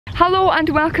Hello and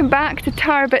welcome back to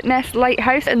Tarbat Ness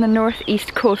Lighthouse in the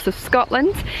northeast coast of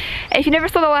Scotland. If you never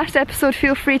saw the last episode,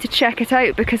 feel free to check it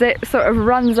out because it sort of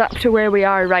runs up to where we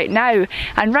are right now.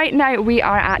 And right now we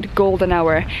are at golden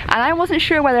hour. And I wasn't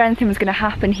sure whether anything was going to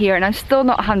happen here, and I'm still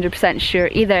not 100% sure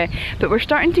either. But we're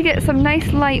starting to get some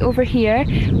nice light over here,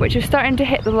 which is starting to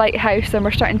hit the lighthouse, and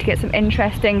we're starting to get some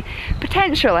interesting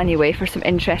potential anyway for some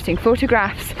interesting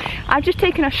photographs. I've just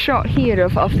taken a shot here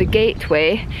of the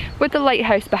gateway with the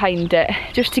lighthouse behind it,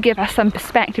 just to give us some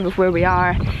perspective of where we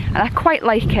are, and I quite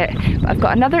like it. But I've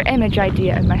got another image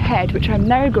idea in my head which I'm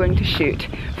now going to shoot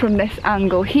from this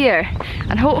angle here,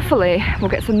 and hopefully we'll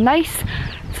get some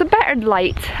better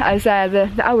light as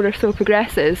the hour or so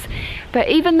progresses. But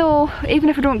even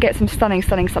if we don't get some stunning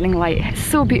light, it's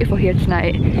so beautiful here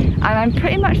tonight, and I'm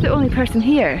pretty much the only person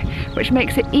here, which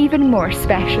makes it even more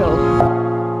special.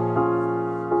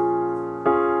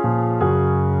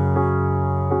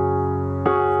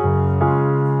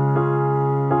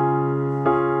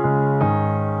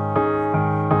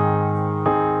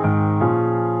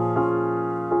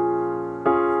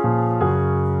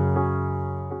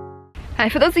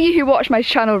 And for those of you who watch my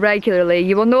channel regularly,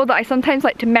 you will know that I sometimes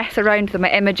like to mess around with my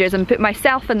images and put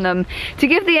myself in them to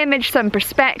give the image some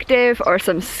perspective or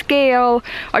some scale,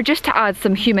 or just to add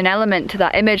some human element to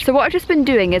that image. So what I've just been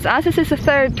doing is, as this is the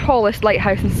third tallest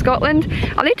lighthouse in Scotland,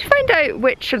 I'll need to find out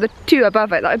which are the two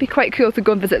above it. That would be quite cool to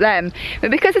go and visit them.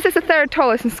 But because this is the third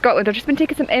tallest in Scotland, I've just been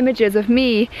taking some images of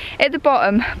me at the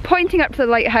bottom, pointing up to the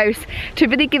lighthouse to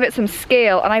really give it some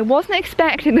scale. And I wasn't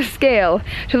expecting the scale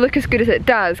to look as good as it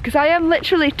does, because I am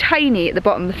literally tiny at the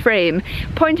bottom of the frame,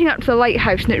 pointing up to the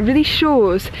lighthouse, and it really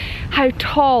shows how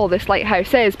tall this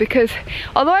lighthouse is, because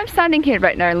although I'm standing here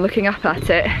right now and looking up at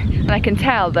it, and I can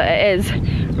tell that it is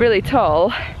really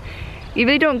tall, you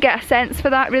really don't get a sense for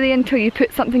that really until you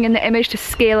put something in the image to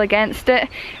scale against it.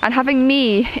 And having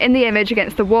me in the image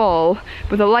against the wall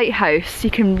with a lighthouse, you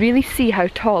can really see how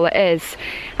tall it is.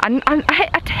 And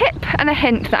a tip and a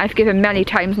hint that I've given many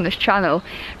times on this channel,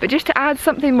 but just to add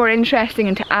something more interesting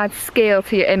and to add scale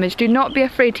to your image, do not be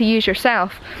afraid to use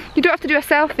yourself. You don't have to do a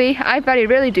selfie. I very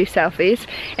rarely do selfies.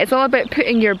 It's all about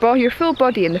putting your full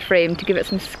body in the frame to give it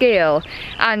some scale.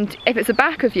 And if it's the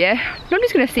back of you,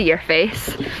 nobody's going to see your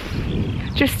face.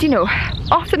 Just, you know,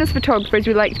 often as photographers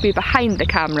we like to be behind the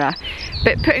camera,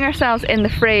 but putting ourselves in the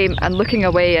frame and looking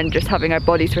away and just having our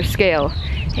bodies for scale,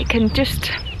 it just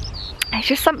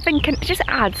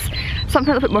adds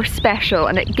something a little bit more special,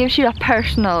 and it gives you a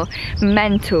personal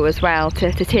memento as well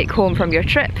to take home from your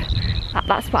trip.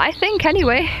 That's what I think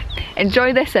anyway.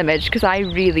 Enjoy this image because I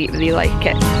really like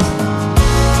it.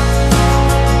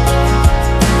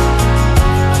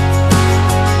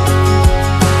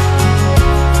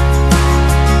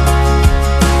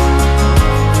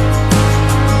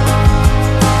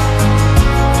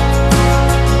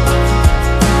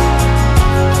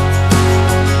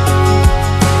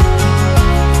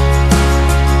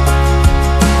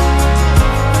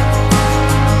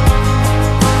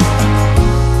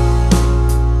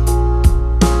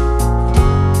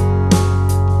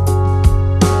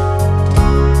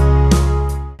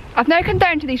 I've now come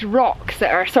down to these rocks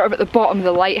that are sort of at the bottom of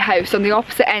the lighthouse on the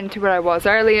opposite end to where I was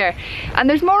earlier, and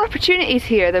there's more opportunities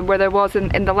here than where there was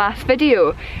in the last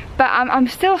video, but I'm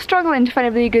still struggling to find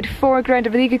a really good foreground,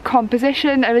 a really good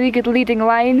composition, a really good leading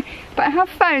line. But I have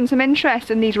found some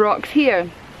interest in these rocks here.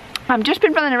 I've just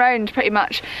been running around pretty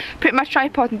much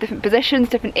tripod in different positions,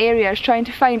 different areas, trying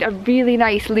to find a really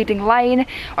nice leading line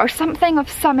or something of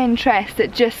some interest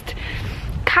that just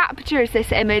captures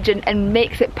this image and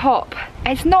makes it pop.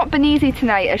 It's not been easy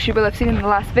tonight, as you will have seen in the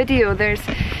last video.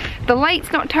 The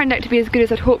light's not turned out to be as good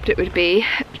as I'd hoped it would be.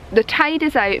 The tide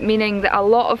is out, meaning that a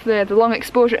lot of the long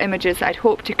exposure images that I'd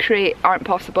hoped to create aren't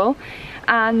possible.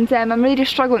 And I'm really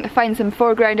just struggling to find some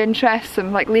foreground interest,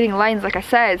 some like leading lines like I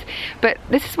said. But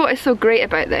this is what is so great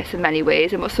about this in many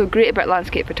ways, and what's so great about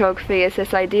landscape photography is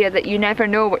this idea that you never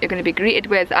know what you're going to be greeted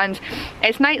with. And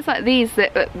it's nights like these,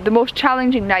 that the most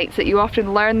challenging nights, that you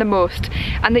often learn the most,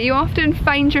 and that you often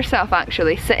find yourself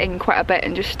actually sitting quite a bit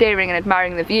and just staring and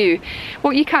admiring the view.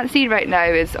 What you can't see right now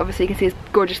is, obviously you can see this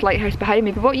gorgeous lighthouse behind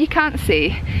me, but what you can't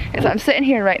see is that I'm sitting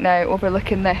here right now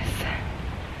overlooking the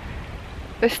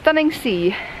stunning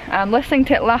sea, and I'm listening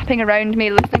to it lapping around me,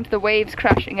 listening to the waves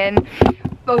crashing in,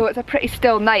 although it's a pretty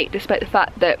still night despite the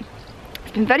fact that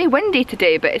it's been very windy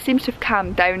today, but it seems to have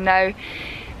calmed down now.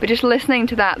 But just listening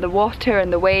to that, the water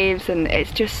and the waves, and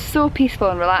it's just so peaceful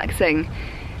and relaxing.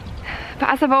 But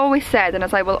as I've always said, and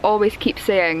as I will always keep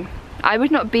saying, I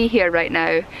would not be here right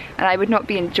now, and I would not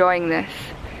be enjoying this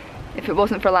if it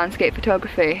wasn't for landscape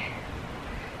photography.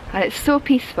 And it's so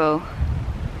peaceful.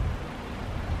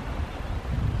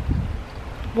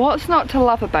 What's not to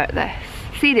love about this?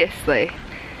 Seriously.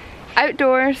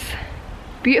 Outdoors,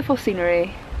 beautiful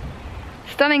scenery,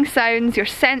 stunning sounds, your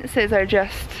senses are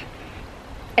just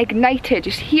ignited.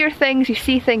 You hear things, you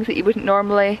see things that you wouldn't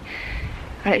normally,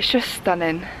 and it's just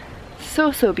stunning.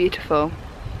 So, so beautiful.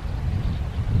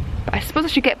 But I suppose I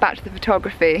should get back to the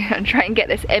photography and try and get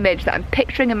this image that I'm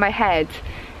picturing in my head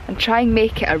and try and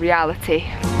make it a reality.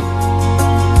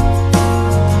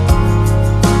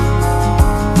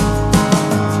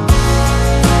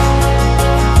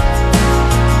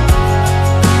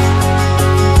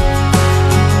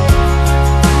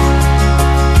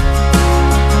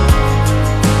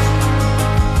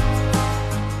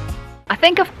 I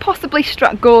think I've possibly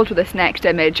struck gold with this next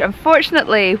image.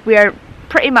 Unfortunately, we're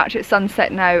pretty much at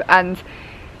sunset now and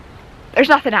there's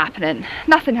nothing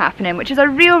happening, which is a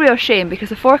real shame because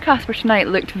the forecast for tonight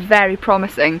looked very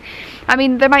promising. I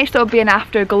mean, there might still be an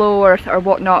afterglow or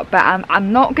whatnot, but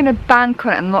I'm not going to bank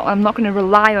on it, I'm not going to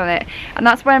rely on it, and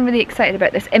that's why I'm really excited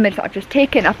about this image that I've just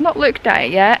taken. I've not looked at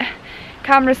it yet.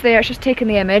 Camera's there, it's just taken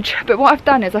the image, but what I've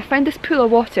done is I found this pool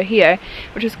of water here,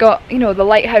 which has got, you know, the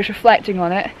lighthouse reflecting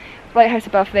on it. Lighthouse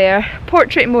above there,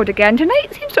 portrait mode again. Tonight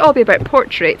seems to all be about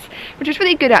portraits, which is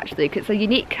really good actually, because it's a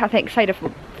unique, I think, side of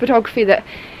photography that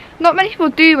not many people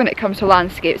do when it comes to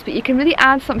landscapes, but you can really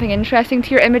add something interesting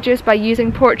to your images by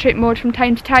using portrait mode from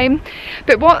time to time.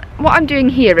 But what I'm doing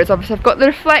here is obviously I've got the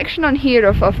reflection on here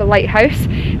of the lighthouse.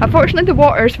 Unfortunately the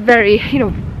water's very, you know,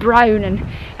 brown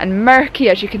and murky,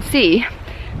 as you can see.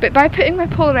 But by putting my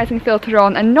polarizing filter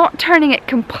on and not turning it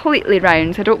completely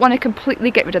round, so I don't want to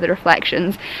completely get rid of the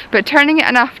reflections, but turning it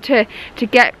enough to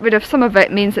get rid of some of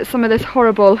it means that some of this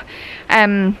horrible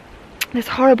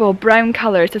brown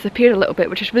colour has disappeared a little bit,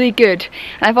 which is really good.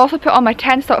 And I've also put on my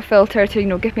 10-stop filter to, you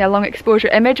know, give me a long exposure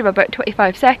image of about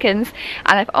 25 seconds.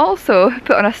 And I've also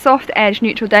put on a soft edge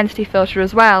neutral density filter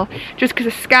as well, just because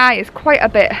the sky is quite a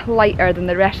bit lighter than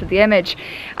the rest of the image.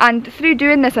 And through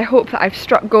doing this, I hope that I've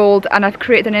struck gold and I've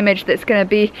created an image that's going to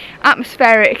be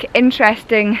atmospheric,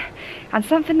 interesting, and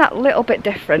something that little bit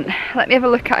different. Let me have a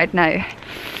look at it now.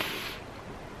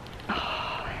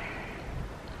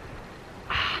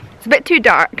 It's a bit too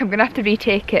dark, I'm going to have to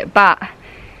retake it, but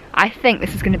I think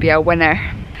this is going to be a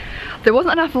winner. There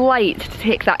wasn't enough light to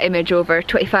take that image over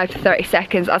 25 to 30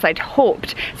 seconds as I'd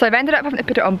hoped, so I've ended up having to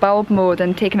put it on bulb mode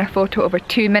and taking a photo over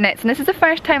 2 minutes. And this is the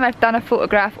first time I've done a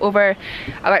photograph over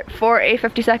about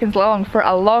 40-50 seconds long for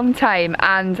a long time,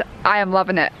 and I am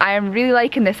loving it. I am really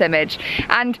liking this image,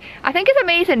 and I think it's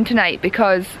amazing tonight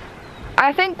because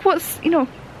I think what's, you know,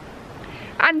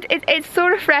 and it's so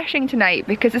refreshing tonight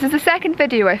because this is the second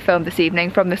video I filmed this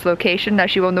evening from this location,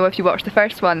 as you will know if you watched the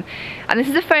first one. And this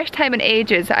is the first time in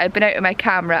ages that I've been out with my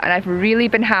camera and I've really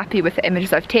been happy with the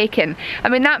images I've taken. I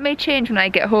mean, that may change when I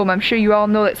get home. I'm sure you all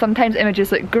know that sometimes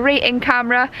images look great in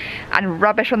camera and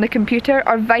rubbish on the computer,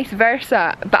 or vice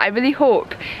versa. But I really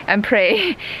hope and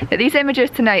pray that these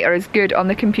images tonight are as good on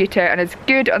the computer and as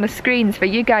good on the screens for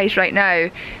you guys right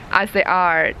now as they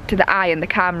are to the eye in the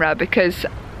camera, because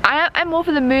I'm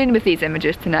over the moon with these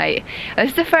images tonight. And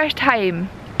this is the first time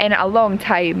in a long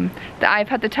time that I've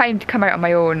had the time to come out on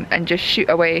my own and just shoot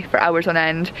away for hours on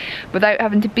end without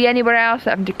having to be anywhere else,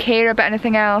 without having to care about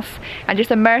anything else, and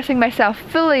just immersing myself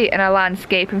fully in a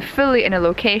landscape and fully in a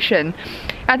location.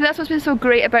 I think that's what's been so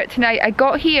great about tonight. I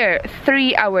got here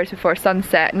 3 hours before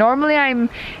sunset. Normally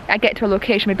I get to a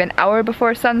location maybe an hour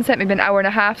before sunset, maybe an hour and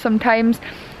a half sometimes.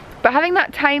 But having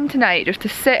that time tonight just to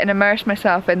sit and immerse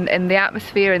myself in the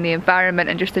atmosphere and the environment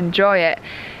and just enjoy it,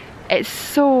 it's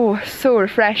so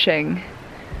refreshing.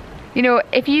 You know,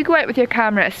 if you go out with your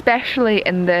camera, especially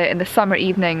in the summer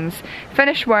evenings,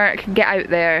 finish work, get out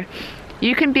there,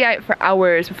 you can be out for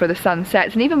hours before the sun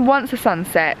sets, and even once the sun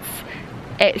sets,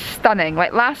 it's stunning.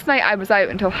 Like last night I was out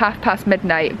until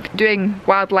midnight doing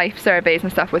wildlife surveys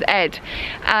and stuff with Ed,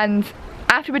 and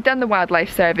after we'd done the wildlife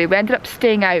survey, we ended up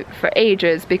staying out for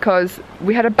ages because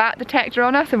we had a bat detector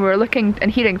on us and we were looking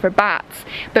and hearing for bats.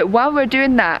 But while we were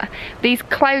doing that, these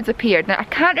clouds appeared. Now I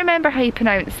can't remember how you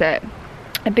pronounce it.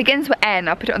 It begins with N,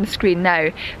 I'll put it on the screen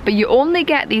now, but you only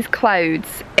get these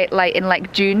clouds in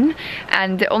like June,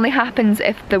 and it only happens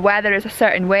if the weather is a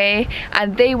certain way,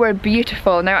 and they were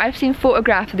beautiful. Now I've seen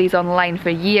photographs of these online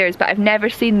for years, but I've never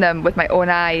seen them with my own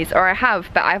eyes, or I have,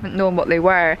 but I haven't known what they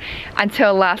were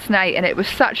until last night, and it was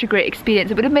such a great experience.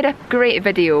 It would have made a great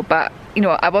video, but you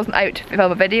know, I wasn't out to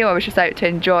film a video, I was just out to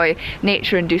enjoy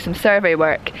nature and do some survey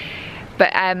work.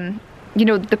 But you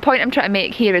know, the point I'm trying to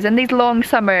make here is in these long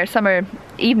summer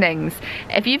evenings,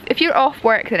 if you're off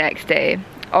work the next day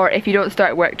or if you don't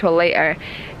start work till later,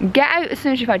 get out as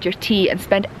soon as you've had your tea and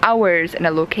spend hours in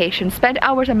a location. Spend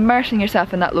hours immersing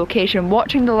yourself in that location,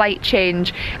 watching the light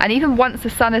change, and even once the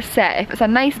sun is set, if it's a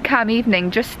nice calm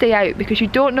evening, just stay out because you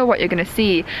don't know what you're going to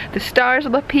see. The stars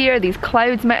will appear, these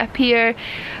clouds might appear,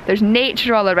 there's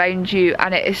nature all around you,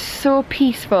 and it is so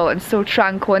peaceful and so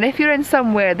tranquil. And if you're in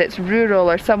somewhere that's rural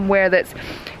or somewhere that's,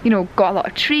 you know, got a lot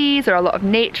of trees or a lot of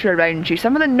nature around you,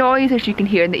 some of the noises you can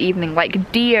hear in the evening,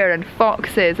 like deer and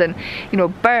foxes and, you know,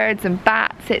 birds and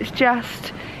bats, it's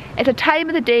a time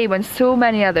of the day when so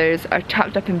many others are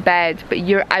tucked up in bed, but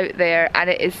you're out there, and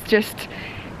it is just,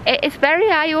 it's very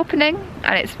eye-opening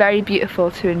and it's very beautiful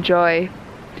to enjoy.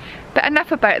 But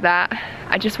enough about that.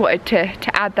 I just wanted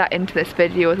to add that into this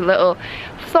video as a little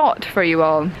thought for you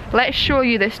all. Let's show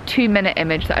you this 2-minute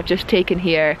image that I've just taken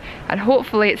here, and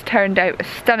hopefully it's turned out as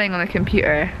stunning on the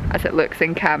computer as it looks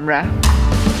in camera.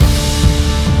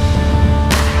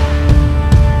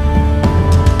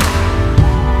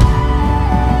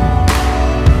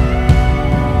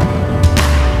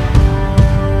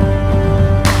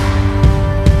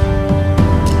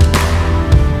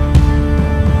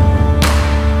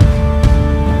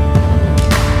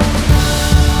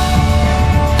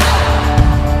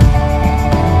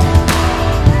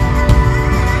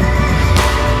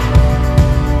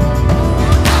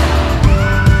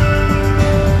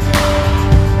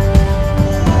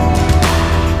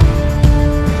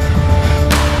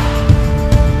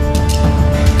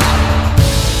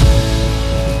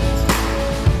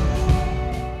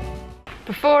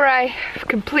 Before I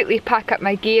completely pack up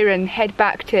my gear and head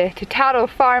back to Taro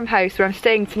farmhouse where I'm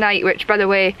staying tonight, which, by the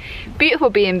way, beautiful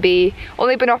B&B,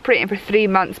 only been operating for 3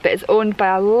 months, but is owned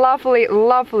by a lovely,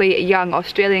 lovely young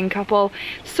Australian couple.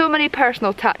 So many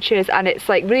personal touches, and it's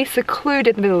like really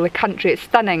secluded in the middle of the country. It's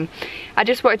stunning. I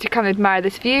just wanted to come and admire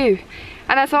this view.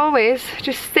 And as always,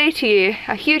 just say to you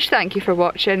a huge thank you for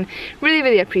watching. Really,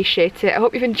 really appreciate it. I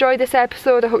hope you've enjoyed this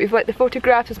episode. I hope you've liked the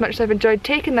photographs as much as I've enjoyed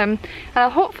taking them. And I'll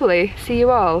hopefully see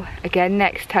you all again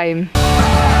next time.